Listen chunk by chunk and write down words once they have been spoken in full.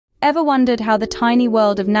Ever wondered how the tiny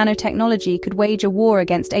world of nanotechnology could wage a war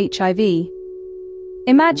against HIV?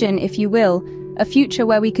 Imagine, if you will, a future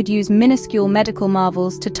where we could use minuscule medical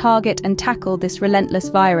marvels to target and tackle this relentless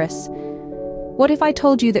virus. What if I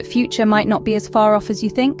told you that future might not be as far off as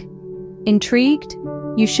you think? Intrigued?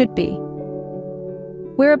 You should be.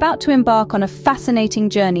 We're about to embark on a fascinating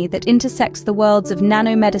journey that intersects the worlds of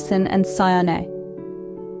nanomedicine and siRNA.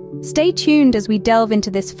 Stay tuned as we delve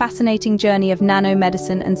into this fascinating journey of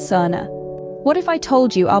nanomedicine and siRNA. What if I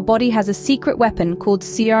told you our body has a secret weapon called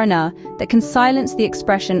siRNA that can silence the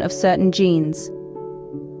expression of certain genes?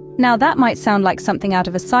 Now that might sound like something out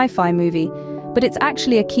of a sci-fi movie, but it's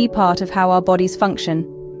actually a key part of how our bodies function.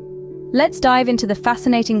 Let's dive into the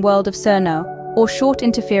fascinating world of siRNA, or short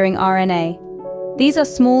interfering RNA. These are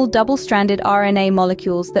small double-stranded RNA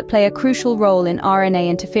molecules that play a crucial role in RNA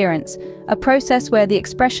interference, a process where the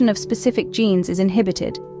expression of specific genes is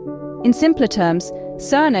inhibited. In simpler terms,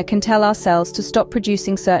 siRNA can tell our cells to stop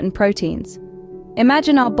producing certain proteins.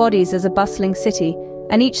 Imagine our bodies as a bustling city,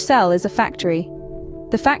 and each cell is a factory.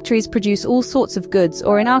 The factories produce all sorts of goods,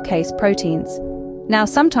 or in our case, proteins. Now,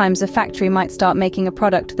 sometimes a factory might start making a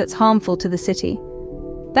product that's harmful to the city.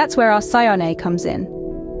 That's where our siRNA comes in.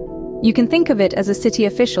 You can think of it as a city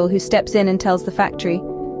official who steps in and tells the factory,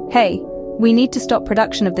 "Hey, we need to stop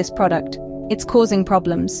production of this product. It's causing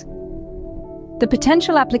problems." The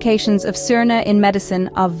potential applications of siRNA in medicine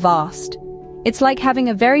are vast. It's like having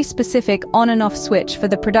a very specific on and off switch for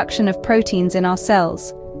the production of proteins in our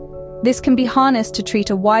cells. This can be harnessed to treat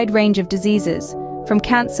a wide range of diseases, from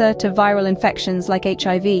cancer to viral infections like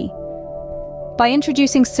HIV. By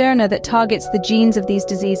introducing siRNA that targets the genes of these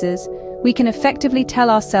diseases, we can effectively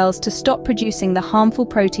tell our cells to stop producing the harmful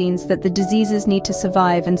proteins that the diseases need to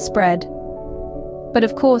survive and spread. But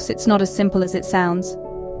of course, it's not as simple as it sounds.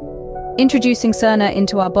 Introducing siRNA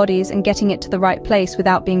into our bodies and getting it to the right place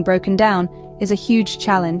without being broken down is a huge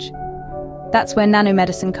challenge. That's where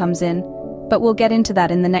nanomedicine comes in, but we'll get into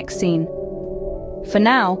that in the next scene. For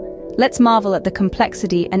now, let's marvel at the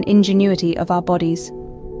complexity and ingenuity of our bodies.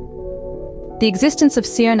 The existence of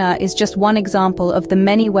siRNA is just one example of the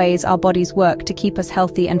many ways our bodies work to keep us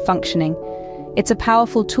healthy and functioning. It's a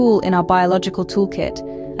powerful tool in our biological toolkit,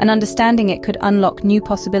 and understanding it could unlock new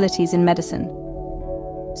possibilities in medicine.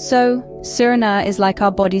 So, siRNA is like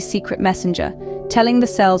our body's secret messenger, telling the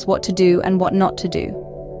cells what to do and what not to do.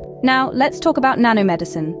 Now, let's talk about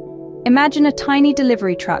nanomedicine. Imagine a tiny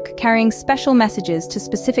delivery truck carrying special messages to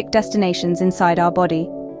specific destinations inside our body.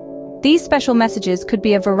 These special messages could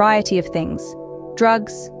be a variety of things: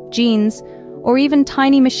 drugs, genes, or even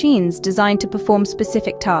tiny machines designed to perform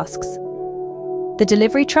specific tasks. The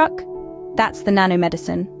delivery truck? That's the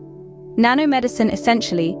nanomedicine. Nanomedicine,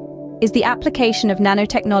 essentially, is the application of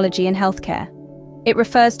nanotechnology in healthcare. It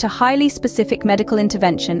refers to highly specific medical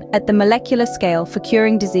intervention at the molecular scale for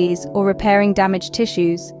curing disease or repairing damaged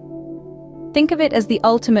tissues. Think of it as the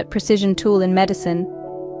ultimate precision tool in medicine.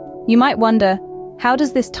 You might wonder, how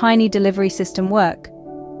does this tiny delivery system work?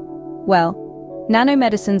 Well,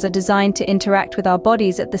 nanomedicines are designed to interact with our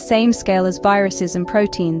bodies at the same scale as viruses and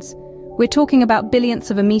proteins. We're talking about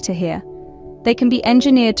billionths of a meter here. They can be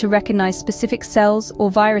engineered to recognize specific cells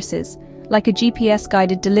or viruses, like a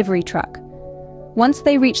GPS-guided delivery truck. Once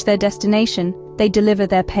they reach their destination, they deliver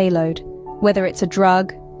their payload, whether it's a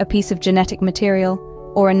drug, a piece of genetic material,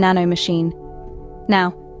 or a nanomachine.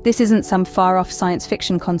 Now, this isn't some far-off science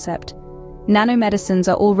fiction concept.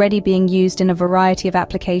 Nanomedicines are already being used in a variety of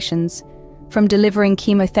applications, from delivering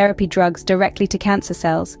chemotherapy drugs directly to cancer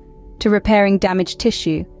cells, to repairing damaged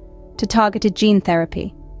tissue, to targeted gene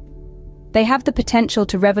therapy. They have the potential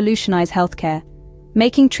to revolutionize healthcare,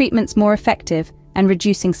 making treatments more effective and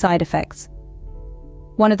reducing side effects.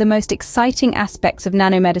 One of the most exciting aspects of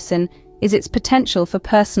nanomedicine is its potential for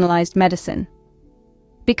personalized medicine.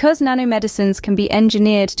 Because nanomedicines can be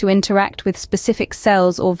engineered to interact with specific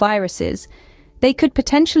cells or viruses, they could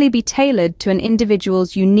potentially be tailored to an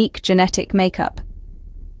individual's unique genetic makeup.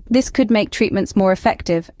 This could make treatments more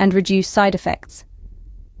effective and reduce side effects.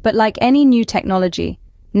 But like any new technology,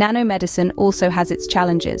 nanomedicine also has its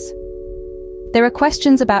challenges. There are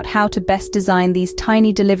questions about how to best design these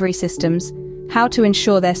tiny delivery systems, how to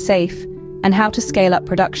ensure they're safe, and how to scale up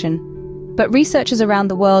production. But researchers around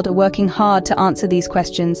the world are working hard to answer these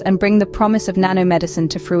questions and bring the promise of nanomedicine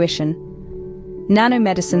to fruition.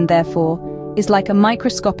 Nanomedicine, therefore, is like a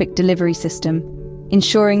microscopic delivery system,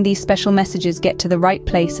 ensuring these special messages get to the right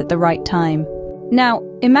place at the right time. Now,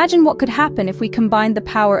 imagine what could happen if we combined the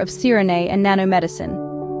power of siRNA and nanomedicine.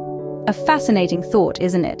 A fascinating thought,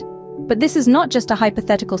 isn't it? But this is not just a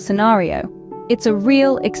hypothetical scenario. It's a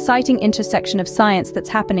real, exciting intersection of science that's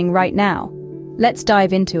happening right now. Let's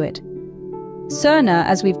dive into it. siRNA,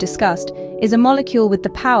 as we've discussed, is a molecule with the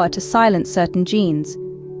power to silence certain genes.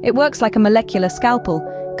 It works like a molecular scalpel,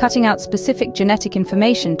 cutting out specific genetic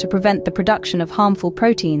information to prevent the production of harmful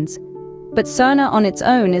proteins. But siRNA on its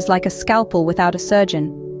own is like a scalpel without a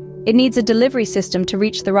surgeon. It needs a delivery system to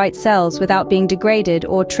reach the right cells without being degraded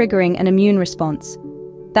or triggering an immune response.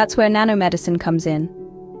 That's where nanomedicine comes in.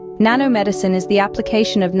 Nanomedicine is the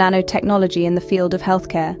application of nanotechnology in the field of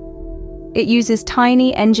healthcare. It uses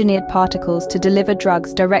tiny engineered particles to deliver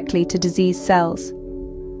drugs directly to disease cells.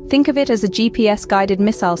 Think of it as a GPS-guided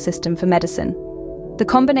missile system for medicine. The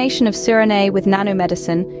combination of siRNA with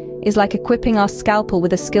nanomedicine is like equipping our scalpel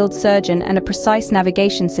with a skilled surgeon and a precise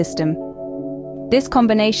navigation system. This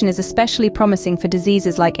combination is especially promising for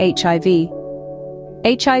diseases like HIV.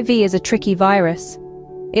 HIV is a tricky virus.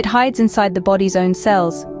 It hides inside the body's own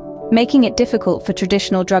cells, making it difficult for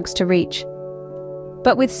traditional drugs to reach.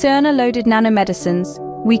 But with siRNA-loaded nanomedicines,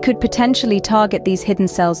 we could potentially target these hidden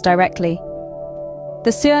cells directly. The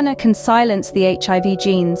siRNA can silence the HIV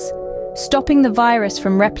genes, stopping the virus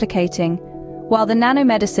from replicating, while the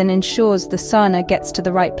nanomedicine ensures the siRNA gets to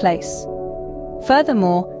the right place.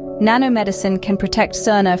 Furthermore, nanomedicine can protect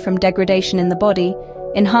siRNA from degradation in the body,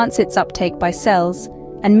 enhance its uptake by cells,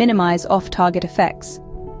 and minimize off-target effects.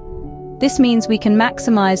 This means we can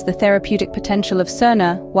maximize the therapeutic potential of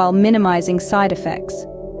siRNA while minimizing side effects.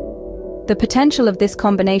 The potential of this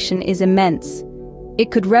combination is immense.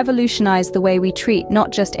 It could revolutionize the way we treat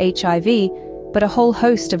not just HIV, but a whole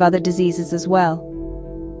host of other diseases as well.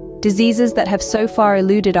 Diseases that have so far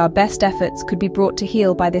eluded our best efforts could be brought to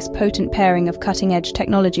heel by this potent pairing of cutting-edge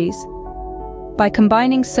technologies. By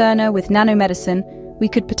combining siRNA with nanomedicine, we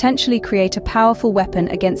could potentially create a powerful weapon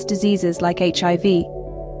against diseases like HIV.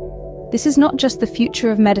 This is not just the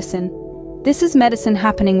future of medicine. This is medicine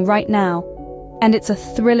happening right now, and it's a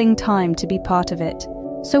thrilling time to be part of it.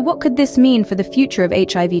 So what could this mean for the future of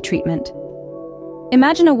HIV treatment?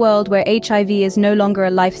 Imagine a world where HIV is no longer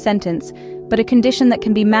a life sentence, but a condition that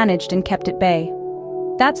can be managed and kept at bay.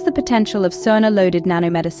 That's the potential of siRNA-loaded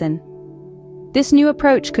nanomedicine. This new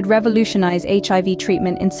approach could revolutionize HIV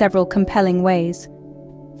treatment in several compelling ways.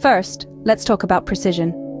 First, let's talk about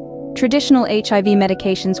precision. Traditional HIV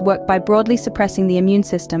medications work by broadly suppressing the immune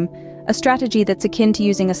system, a strategy that's akin to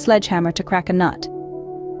using a sledgehammer to crack a nut.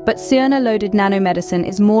 But siRNA-loaded nanomedicine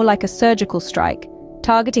is more like a surgical strike,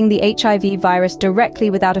 targeting the HIV virus directly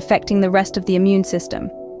without affecting the rest of the immune system.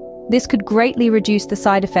 This could greatly reduce the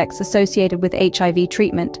side effects associated with HIV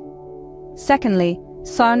treatment. Secondly,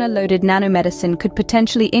 siRNA-loaded nanomedicine could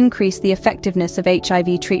potentially increase the effectiveness of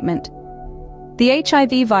HIV treatment. The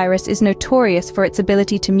HIV virus is notorious for its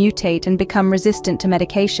ability to mutate and become resistant to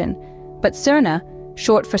medication, but siRNA,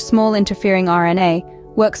 short for small interfering RNA,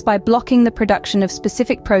 works by blocking the production of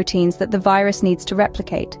specific proteins that the virus needs to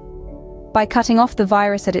replicate. By cutting off the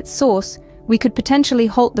virus at its source, we could potentially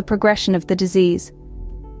halt the progression of the disease.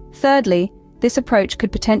 Thirdly, this approach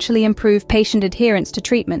could potentially improve patient adherence to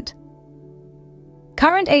treatment.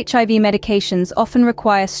 Current HIV medications often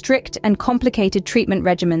require strict and complicated treatment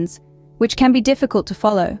regimens, which can be difficult to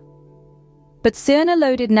follow. But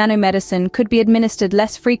siRNA-loaded nanomedicine could be administered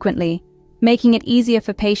less frequently, making it easier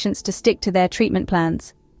for patients to stick to their treatment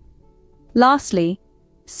plans. Lastly,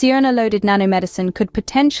 siRNA-loaded nanomedicine could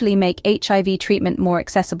potentially make HIV treatment more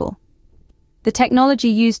accessible. The technology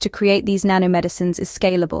used to create these nanomedicines is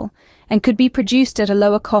scalable and could be produced at a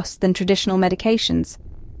lower cost than traditional medications.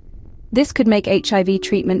 This could make HIV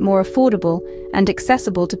treatment more affordable and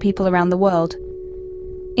accessible to people around the world.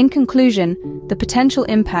 In conclusion, the potential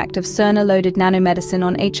impact of siRNA-loaded nanomedicine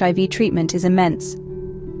on HIV treatment is immense.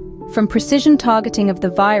 From precision targeting of the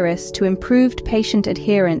virus to improved patient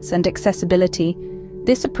adherence and accessibility,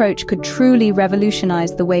 this approach could truly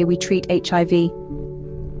revolutionize the way we treat HIV.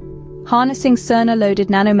 Harnessing siRNA-loaded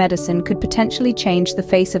nanomedicine could potentially change the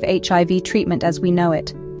face of HIV treatment as we know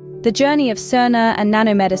it. The journey of siRNA and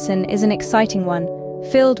nanomedicine is an exciting one,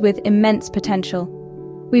 filled with immense potential.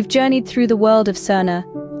 We've journeyed through the world of siRNA,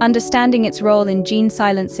 understanding its role in gene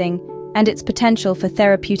silencing and its potential for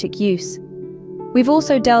therapeutic use. We've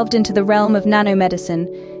also delved into the realm of nanomedicine,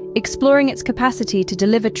 exploring its capacity to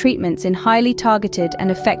deliver treatments in highly targeted and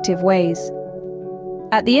effective ways.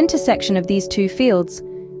 At the intersection of these two fields,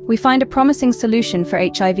 we find a promising solution for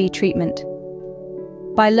HIV treatment.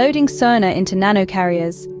 By loading siRNA into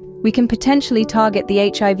nanocarriers, we can potentially target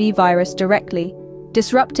the HIV virus directly,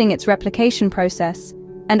 disrupting its replication process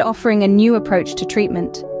and offering a new approach to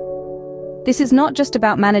treatment. This is not just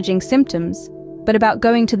about managing symptoms, but about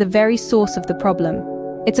going to the very source of the problem.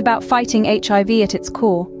 It's about fighting HIV at its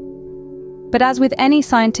core. But as with any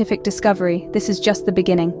scientific discovery, this is just the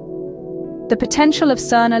beginning. The potential of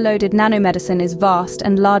siRNA-loaded nanomedicine is vast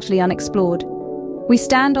and largely unexplored. We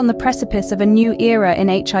stand on the precipice of a new era in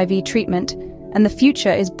HIV treatment, and the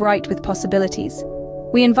future is bright with possibilities.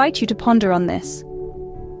 We invite you to ponder on this.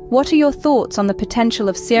 What are your thoughts on the potential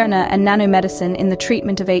of siRNA and nanomedicine in the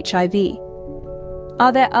treatment of HIV?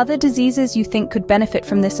 Are there other diseases you think could benefit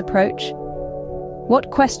from this approach?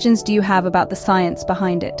 What questions do you have about the science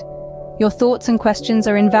behind it? Your thoughts and questions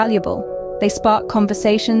are invaluable. They spark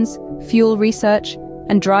conversations, fuel research,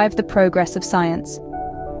 and drive the progress of science.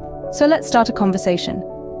 So let's start a conversation.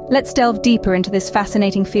 Let's delve deeper into this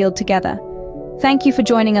fascinating field together. Thank you for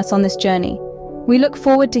joining us on this journey. We look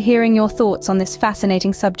forward to hearing your thoughts on this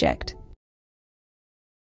fascinating subject.